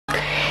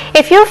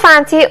If you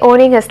fancy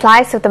owning a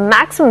slice of the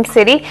maximum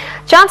city,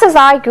 chances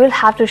are you'll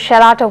have to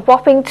shell out a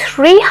whopping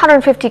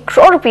 350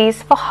 crore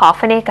rupees for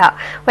half an acre.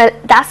 Well,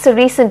 that's the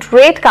recent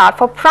rate card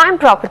for prime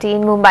property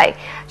in Mumbai.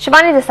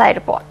 Shivani Desai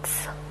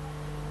reports.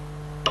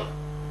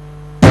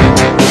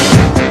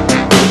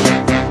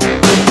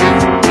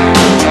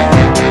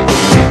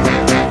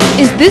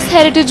 Is this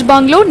heritage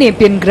bungalow,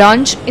 Nepean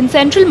Grange, in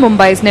central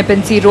Mumbai's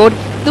Nepean Sea Road,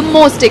 the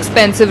most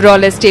expensive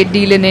real estate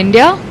deal in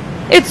India?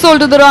 It's sold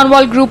to the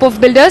Runwal group of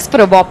builders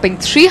for a whopping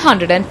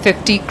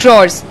 350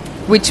 crores,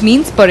 which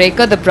means per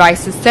acre the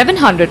price is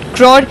 700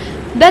 crore.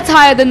 That's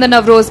higher than the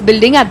Navroz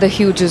building at the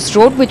Hughes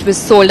Road, which was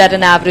sold at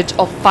an average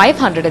of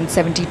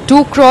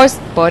 572 crores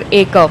per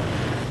acre.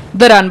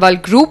 The Runwal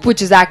group,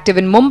 which is active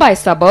in Mumbai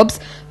suburbs,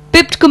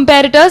 pipped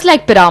competitors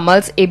like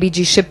Piramal's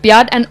ABG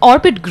Shipyard and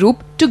Orbit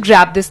Group to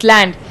grab this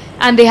land,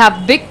 and they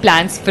have big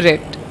plans for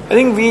it. I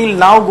think we'll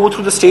now go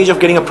through the stage of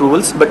getting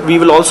approvals, but we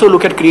will also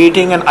look at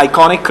creating an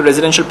iconic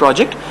residential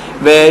project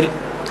where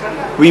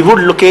we would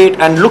look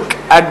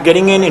at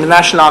getting in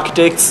international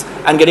architects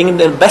and getting in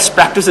the best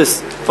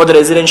practices for the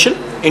residential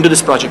into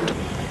this project.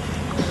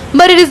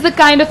 But it is the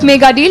kind of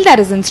mega deal that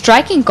is in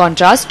striking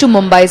contrast to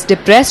Mumbai's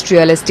depressed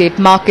real estate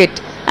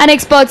market, and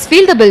experts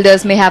feel the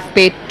builders may have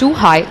paid too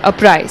high a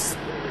price.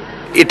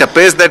 It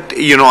appears that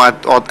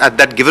at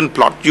that given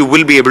plot you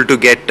will be able to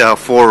get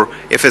 4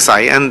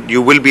 FSI and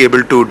you will be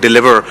able to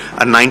deliver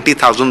a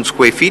 90,000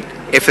 square feet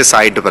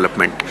FSI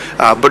development.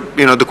 But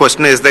the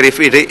question is that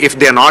if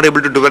they are not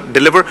able to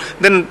deliver,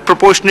 then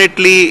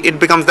proportionately it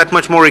becomes that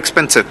much more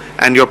expensive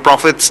and your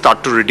profits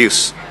start to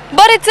reduce.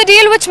 But it's a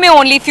deal which may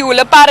only fuel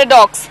a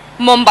paradox.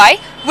 Mumbai,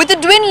 with a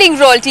dwindling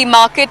royalty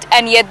market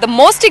and yet the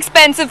most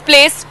expensive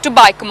place to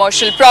buy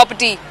commercial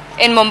property.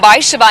 In Mumbai,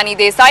 Shivani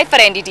Desai for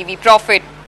NDTV Profit.